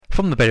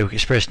From the Bailiwick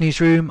Express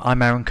newsroom,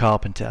 I'm Aaron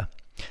Carpenter.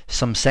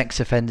 Some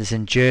sex offenders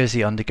in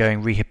Jersey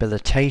undergoing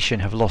rehabilitation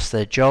have lost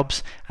their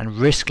jobs and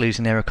risk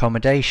losing their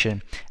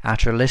accommodation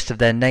after a list of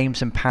their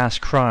names and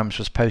past crimes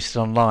was posted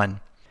online.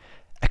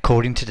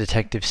 According to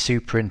Detective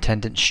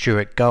Superintendent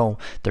Stuart Gull,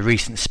 the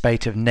recent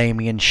spate of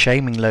naming and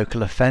shaming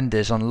local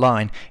offenders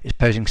online is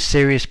posing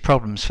serious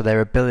problems for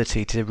their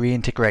ability to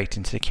reintegrate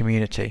into the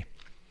community.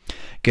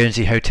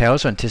 Guernsey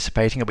hotels are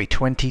anticipating it'll be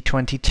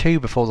 2022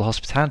 before the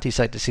hospitality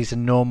sector sees a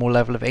normal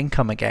level of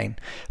income again,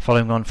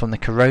 following on from the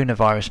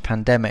coronavirus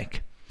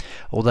pandemic.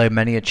 Although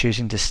many are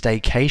choosing to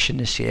staycation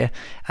this year,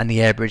 and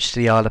the air bridge to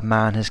the Isle of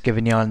Man has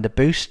given the island a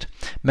boost,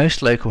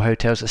 most local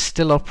hotels are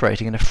still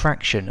operating at a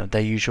fraction of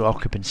their usual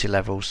occupancy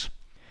levels.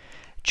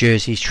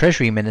 Jersey's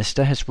Treasury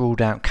Minister has ruled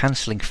out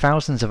cancelling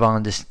thousands of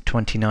islanders'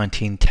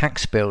 2019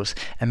 tax bills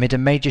amid a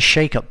major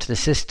shake-up to the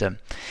system,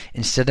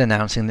 instead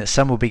announcing that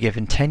some will be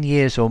given 10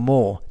 years or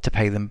more to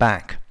pay them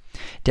back.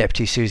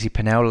 Deputy Susie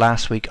Pennell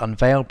last week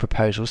unveiled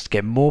proposals to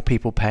get more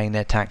people paying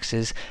their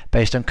taxes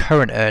based on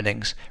current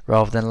earnings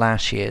rather than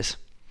last year's.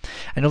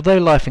 And although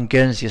life in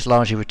Guernsey has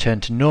largely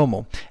returned to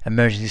normal,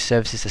 emergency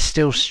services are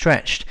still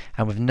stretched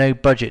and with no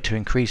budget to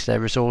increase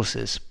their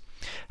resources.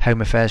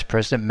 Home Affairs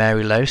President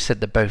Mary Lowe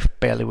said that both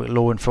Bailiwick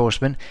Law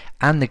Enforcement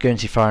and the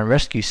Guernsey Fire and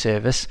Rescue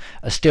Service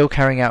are still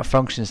carrying out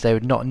functions they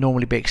would not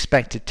normally be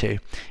expected to,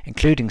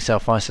 including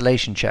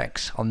self-isolation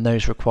checks on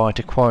those required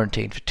to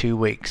quarantine for 2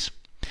 weeks.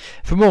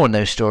 For more on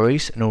those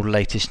stories and all the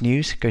latest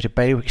news, go to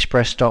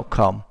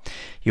bailiwickexpress.com.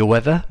 Your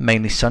weather,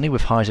 mainly sunny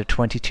with highs of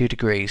 22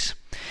 degrees.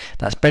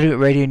 That's Bailiwick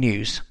Radio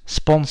News,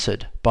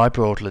 sponsored by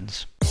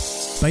Broadlands.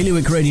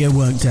 Bailiwick Radio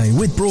Workday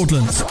with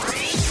Broadlands,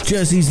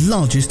 Jersey's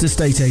largest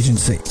estate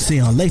agency. See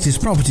our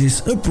latest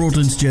properties at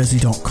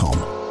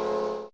broadlandsjersey.com.